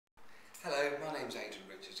name's Adrian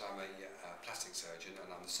Richards. I'm a plastic surgeon and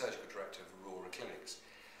I'm the surgical director of Aurora Clinics.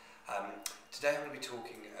 Today I'm going to be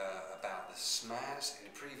talking about the SMAS. In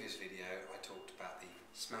a previous video I talked about the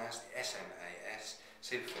SMAS, the SMAS,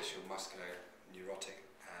 superficial muscular-neurotic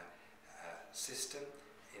system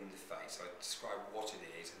in the face. So I describe what it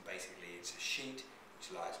is, and basically it's a sheet which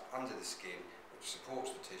lies under the skin, which supports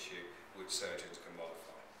the tissue, which surgeons can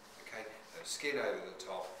modify. Okay, so skin over the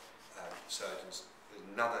top, surgeons, there's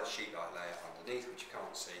another sheet-like layer underneath which you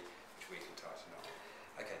can't see, which we can tighten up.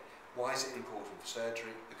 Okay, why is it important for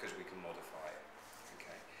surgery? Because we can modify it.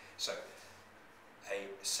 Okay, so a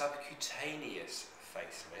subcutaneous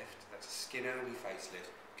facelift, that's a skin-only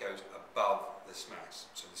facelift, goes above the SMAS.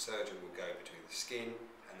 So the surgeon will go between the skin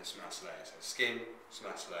and the SMAS layer. So skin,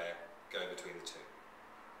 SMAS layer, go between the two.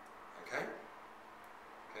 Okay?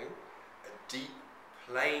 Okay. A deep,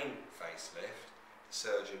 plain facelift, the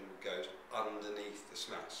surgeon goes underneath the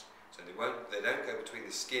SMAS. So they don't go between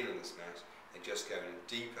the skin and the SMAS, they just go in a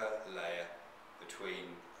deeper layer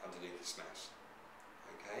underneath the SMAS.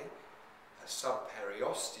 Okay? A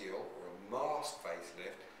subperiosteal or a masked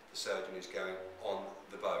facelift, the surgeon is going on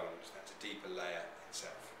the bones. That's a deeper layer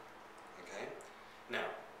itself. Okay? Now,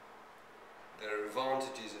 there are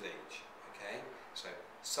advantages of each. Okay? So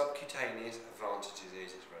subcutaneous advantages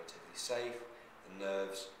is it's relatively safe. The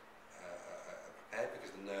nerves prepared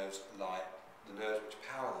because the nerves which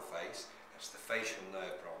power the face, that's the facial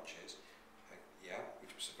nerve branches,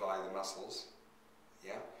 which supply the muscles,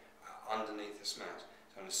 underneath the SMAS.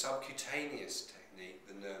 So in a subcutaneous technique,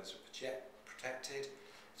 the nerves are protected.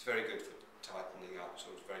 It's very good for tightening up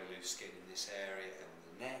sort of very loose skin in this area and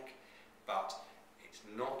the neck, but it's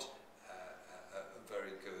not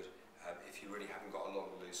very good if you really haven't got a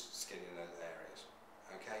lot of loose skin in those areas.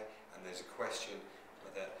 Okay, and there's a question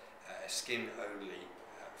whether a skin-only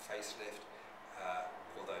facelift,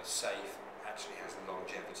 although safe, actually has the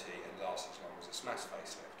longevity and lasts as long as a SMAS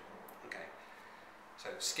facelift. Okay, so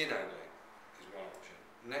skin-only is one option.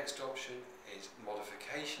 Next option is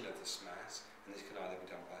modification of the SMAS, and this can either be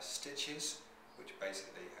done by stitches, which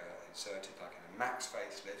basically are inserted like in a max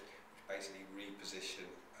facelift, which basically reposition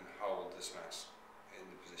and hold the SMAS in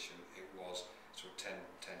the position it was sort of 10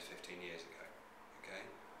 to 15 years ago. Okay,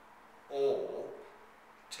 or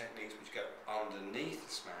techniques which go underneath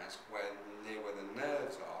the SMAS, near where the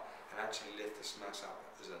nerves are, and actually lift the SMAS up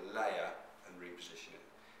as a layer and reposition it.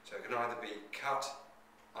 So it can either be cut,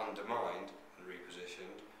 undermined and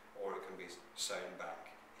repositioned, or it can be sewn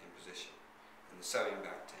back in position. And the sewing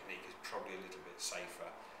back technique is probably a little bit safer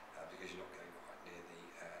because you're not going quite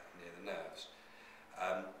near the nerves.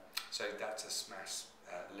 So that's a SMAS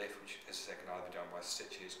lift, which, as I said, can either be done by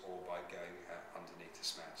stitches or by going underneath the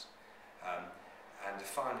SMAS. And the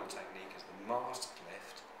final technique is the masked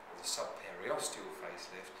lift, or the subperiosteal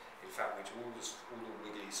facelift, in fact which all the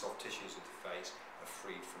wiggly soft tissues of the face are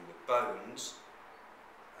freed from the bones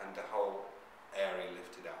and the whole area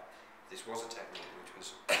lifted up. This was a technique which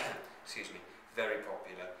was excuse me, very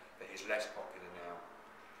popular, but is less popular now,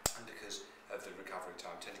 and because of the recovery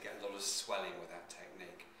time, tend to get a lot of swelling with that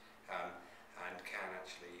technique, and can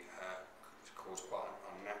actually cause quite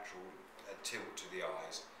an unnatural tilt to the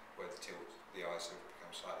eyes, where the eyes have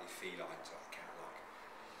become slightly feline, slightly cat-like.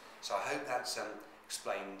 So I hope that's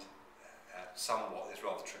explained somewhat this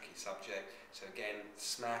rather tricky subject. So again,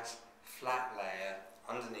 SMAS, flat layer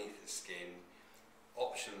underneath the skin.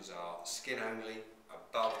 Options are skin only,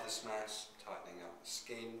 above the SMAS, tightening up the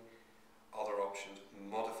skin. Other options,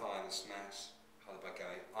 modifying the SMAS, either by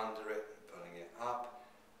going under it and pulling it up,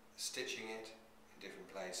 stitching it in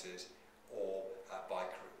different places, or by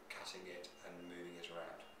cutting it and moving it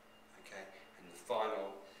around. Okay, and the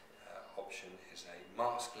final option is a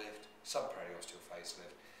mask lift, subperiosteal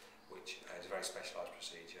facelift, which is a very specialised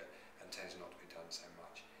procedure and tends not to be done so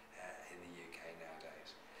much in the UK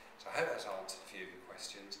nowadays. So I hope that's answered a few of your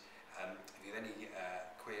questions. If you have any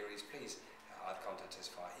queries, please either contact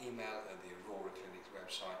us via email at the Aurora Clinics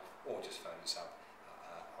website, or just phone us up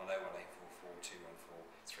on 01844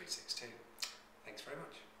 214 362. Thanks very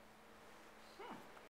much.